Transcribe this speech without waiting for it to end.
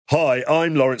Hi,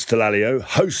 I'm Lawrence Dallaglio,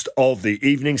 host of the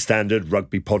Evening Standard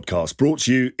Rugby Podcast, brought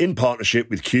to you in partnership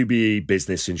with QBE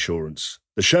Business Insurance.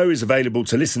 The show is available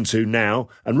to listen to now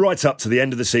and right up to the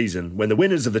end of the season, when the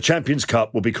winners of the Champions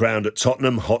Cup will be crowned at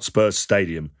Tottenham Hotspur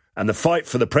Stadium, and the fight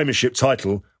for the Premiership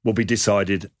title will be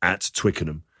decided at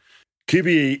Twickenham.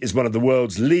 QBE is one of the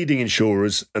world's leading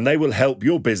insurers, and they will help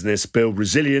your business build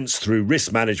resilience through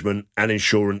risk management and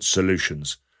insurance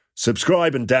solutions.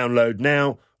 Subscribe and download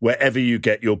now wherever you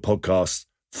get your podcasts.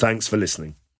 Thanks for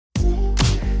listening.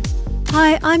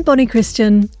 Hi, I'm Bonnie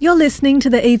Christian. You're listening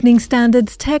to the Evening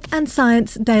Standard's Tech and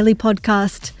Science Daily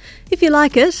Podcast. If you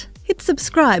like it, hit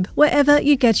subscribe wherever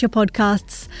you get your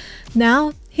podcasts.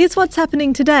 Now, here's what's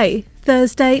happening today,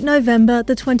 Thursday, November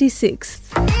the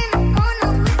 26th.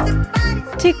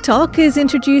 TikTok is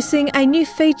introducing a new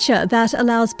feature that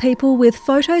allows people with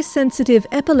photosensitive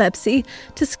epilepsy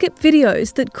to skip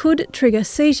videos that could trigger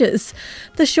seizures.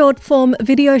 The short-form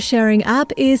video sharing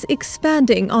app is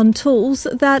expanding on tools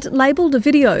that label the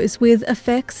videos with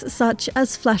effects such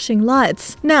as flashing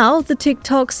lights. Now, the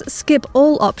TikTok's Skip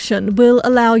All option will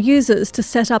allow users to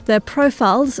set up their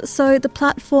profiles so the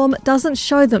platform doesn't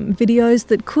show them videos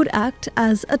that could act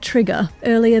as a trigger.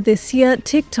 Earlier this year,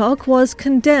 TikTok was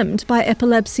condemned by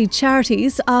epilepsy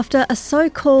charities after a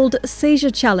so-called seizure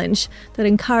challenge that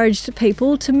encouraged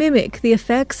people to mimic the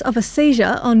effects of a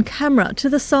seizure on camera to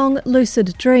the song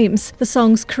Lucid Dreams. The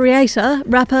song's creator,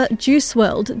 rapper Juice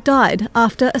WRLD, died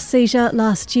after a seizure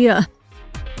last year.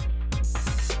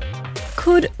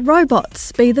 Could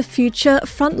robots be the future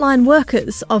frontline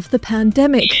workers of the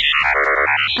pandemic?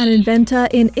 An inventor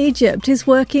in Egypt is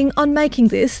working on making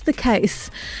this the case.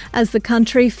 As the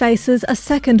country faces a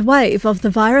second wave of the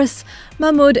virus,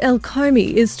 Mahmoud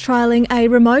El-Komi is trialling a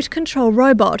remote control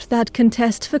robot that can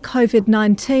test for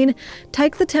COVID-19,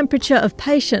 take the temperature of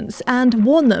patients and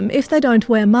warn them if they don't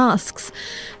wear masks.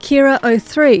 Kira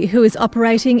O3, who is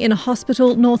operating in a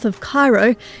hospital north of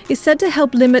Cairo, is said to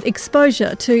help limit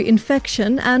exposure to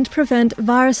infection and prevent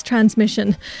virus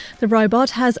transmission. The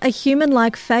robot has a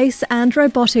human-like face and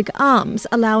robotic arms,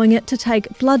 allowing it to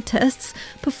take blood tests,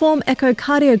 perform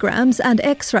echocardiograms and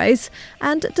x-rays,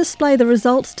 and display the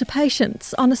results to patients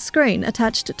on a screen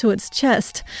attached to its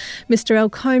chest. Mr.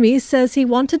 El-Komi says he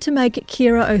wanted to make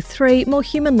Kira O3 more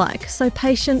human-like so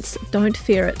patients don't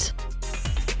fear it.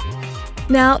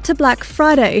 Now to Black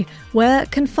Friday, where,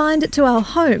 confined to our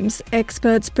homes,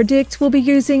 experts predict we'll be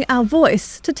using our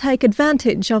voice to take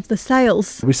advantage of the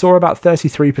sales. We saw about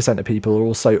 33% of people are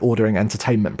also ordering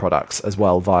entertainment products as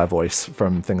well via voice,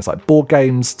 from things like board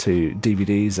games to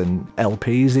DVDs and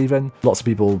LPs even. Lots of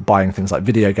people buying things like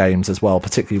video games as well,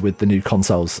 particularly with the new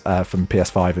consoles from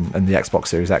PS5 and the Xbox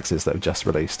Series X's that have just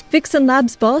released. Vixen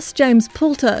Labs boss James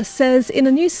Poulter says in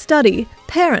a new study,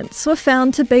 parents were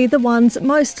found to be the ones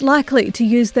most likely to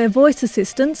use their voice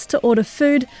assistants to order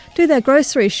food, do their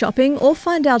grocery shopping, or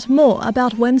find out more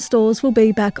about when stores will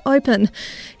be back open.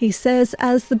 He says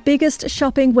as the biggest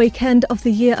shopping weekend of the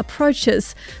year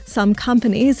approaches, some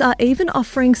companies are even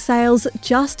offering sales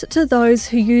just to those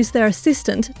who use their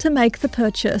assistant to make the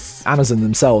purchase. Amazon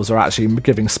themselves are actually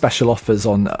giving special offers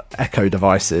on Echo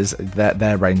devices,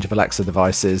 their range of Alexa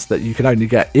devices, that you can only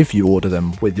get if you order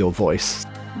them with your voice.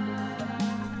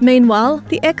 Meanwhile,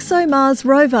 the ExoMars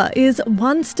rover is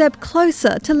one step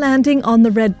closer to landing on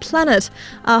the Red Planet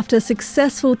after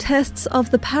successful tests of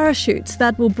the parachutes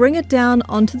that will bring it down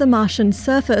onto the Martian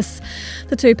surface.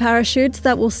 The two parachutes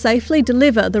that will safely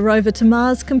deliver the rover to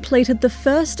Mars completed the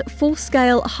first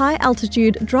full-scale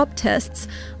high-altitude drop tests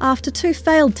after two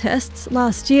failed tests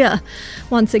last year.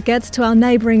 Once it gets to our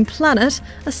neighbouring planet,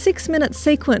 a 6-minute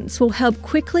sequence will help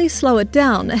quickly slow it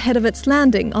down ahead of its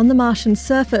landing on the Martian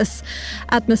surface.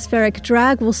 Atmospheric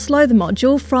drag will slow the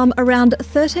module from around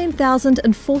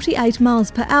 13,048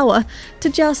 miles per hour to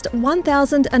just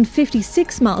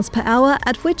 1,056 miles per hour,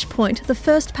 at which point the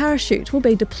first parachute will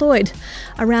be deployed.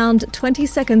 Around 20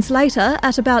 seconds later,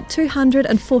 at about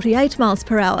 248 miles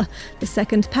per hour, the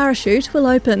second parachute will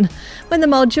open. When the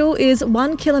module is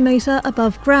 1 kilometre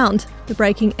above ground, the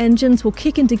braking engines will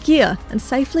kick into gear and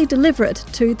safely deliver it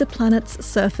to the planet's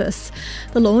surface.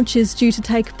 The launch is due to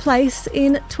take place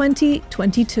in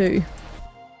 2022.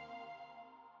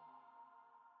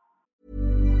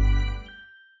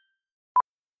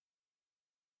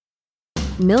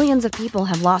 Millions of people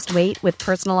have lost weight with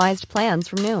personalized plans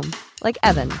from Noom. Like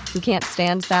Evan, who can't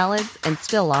stand salads and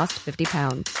still lost 50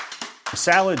 pounds.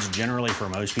 Salads generally for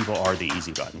most people are the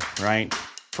easy button, right?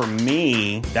 For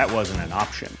me, that wasn't an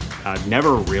option. I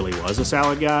never really was a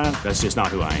salad guy. That's just not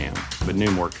who I am. But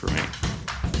Noom worked for me.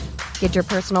 Get your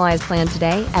personalized plan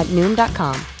today at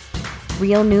Noom.com.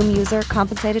 Real Noom user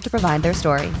compensated to provide their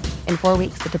story. In 4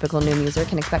 weeks, the typical Noom user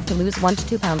can expect to lose 1 to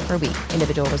 2 pounds per week.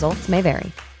 Individual results may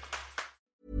vary.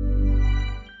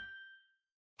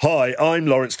 Hi, I'm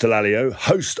Lawrence Dallaglio,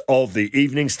 host of the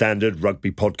Evening Standard Rugby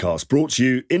Podcast, brought to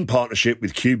you in partnership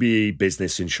with QBE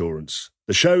Business Insurance.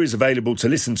 The show is available to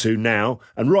listen to now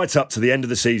and right up to the end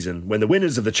of the season, when the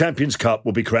winners of the Champions Cup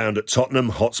will be crowned at Tottenham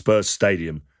Hotspur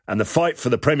Stadium, and the fight for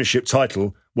the Premiership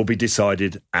title will be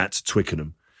decided at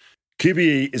Twickenham.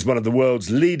 QBE is one of the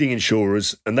world's leading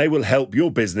insurers, and they will help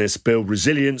your business build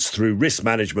resilience through risk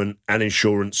management and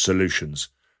insurance solutions.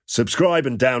 Subscribe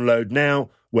and download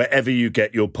now wherever you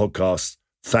get your podcasts.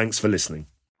 Thanks for listening.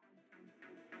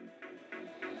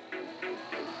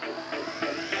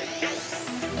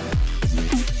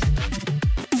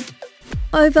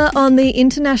 Over on the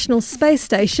International Space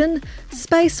Station,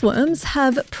 space worms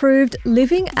have proved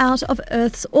living out of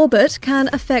Earth's orbit can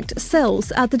affect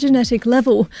cells at the genetic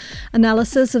level.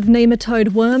 Analysis of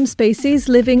nematode worm species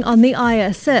living on the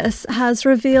ISS has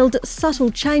revealed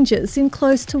subtle changes in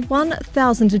close to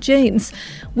 1,000 genes,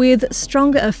 with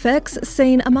stronger effects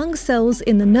seen among cells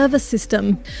in the nervous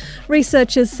system.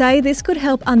 Researchers say this could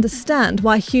help understand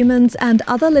why humans and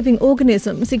other living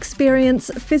organisms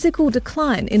experience physical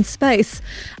decline in space.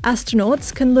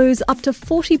 Astronauts can lose up to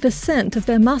 40% of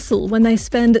their muscle when they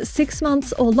spend 6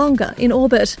 months or longer in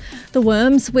orbit. The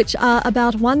worms, which are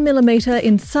about 1 millimetre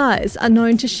in size, are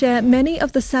known to share many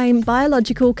of the same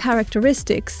biological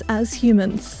characteristics as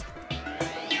humans.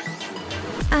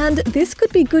 And this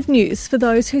could be good news for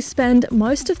those who spend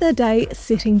most of their day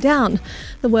sitting down.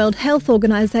 The World Health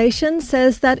Organization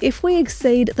says that if we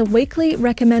exceed the weekly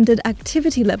recommended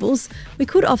activity levels, we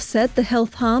could offset the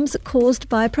health harms caused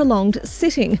by prolonged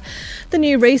sitting. The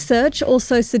new research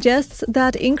also suggests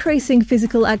that increasing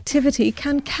physical activity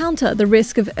can counter the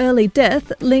risk of early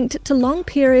death linked to long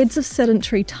periods of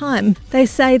sedentary time. They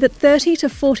say that 30 to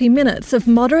 40 minutes of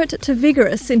moderate to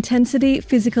vigorous intensity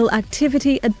physical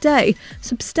activity a day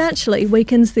substantially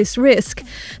weakens this risk.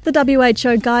 The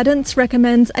WHO guidance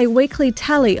recommends a weekly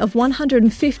tally of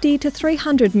 150 to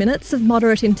 300 minutes of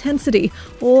moderate intensity,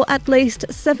 or at least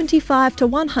 75 to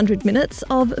 100 minutes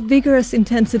of vigorous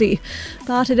intensity.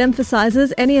 But it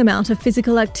emphasises any amount of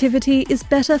physical activity is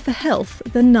better for health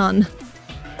than none.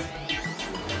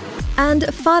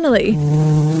 And finally,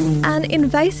 an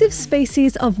invasive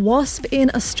species of wasp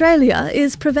in Australia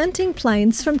is preventing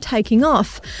planes from taking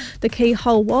off. The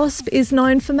keyhole wasp is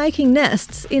known for making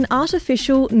nests in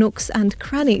artificial nooks and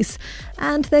crannies,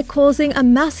 and they're causing a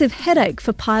massive headache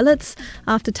for pilots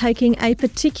after taking a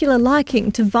particular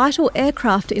liking to vital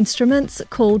aircraft instruments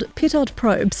called pitot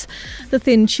probes. The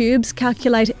thin tubes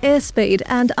calculate airspeed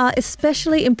and are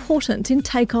especially important in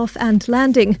takeoff and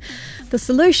landing. The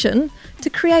solution? To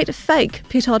create fake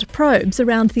pitot probes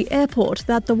around the airport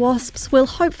that the wasps will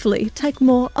hopefully take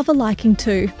more of a liking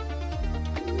to.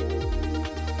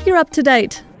 You're up to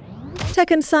date. Tech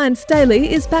and Science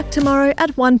Daily is back tomorrow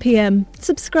at 1 p.m.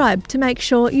 Subscribe to make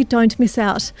sure you don't miss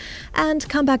out. And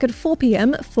come back at 4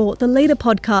 p.m. for the Leader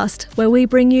Podcast, where we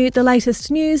bring you the latest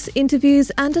news,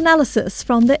 interviews and analysis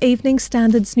from the Evening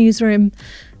Standard's newsroom.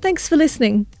 Thanks for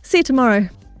listening. See you tomorrow.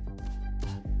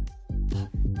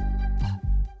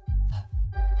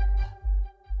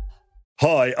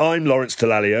 Hi, I'm Lawrence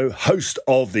Dallaglio, host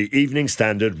of the Evening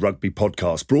Standard Rugby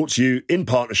Podcast, brought to you in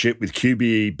partnership with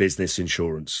QBE Business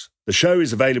Insurance. The show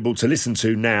is available to listen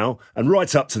to now and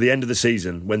right up to the end of the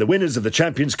season, when the winners of the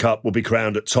Champions Cup will be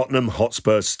crowned at Tottenham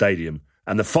Hotspur Stadium,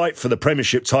 and the fight for the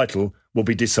Premiership title will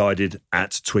be decided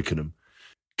at Twickenham.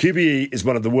 QBE is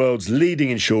one of the world's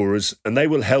leading insurers, and they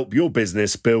will help your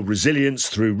business build resilience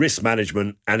through risk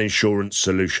management and insurance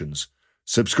solutions.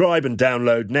 Subscribe and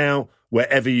download now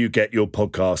wherever you get your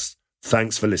podcasts.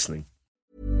 Thanks for listening.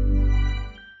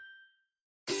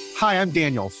 Hi, I'm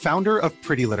Daniel, founder of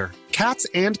Pretty Litter. Cats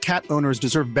and cat owners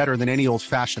deserve better than any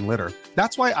old-fashioned litter.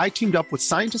 That's why I teamed up with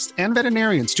scientists and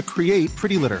veterinarians to create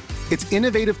Pretty Litter. Its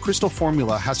innovative crystal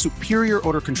formula has superior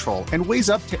odor control and weighs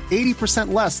up to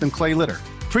 80% less than clay litter.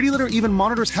 Pretty Litter even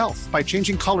monitors health by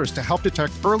changing colors to help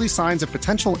detect early signs of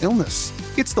potential illness.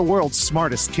 It's the world's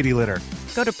smartest kitty litter.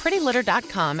 Go to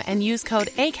prettylitter.com and use code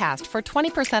ACAST for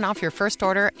 20% off your first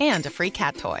order and a free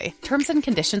cat toy. Terms and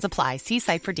conditions apply. See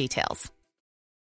site for details.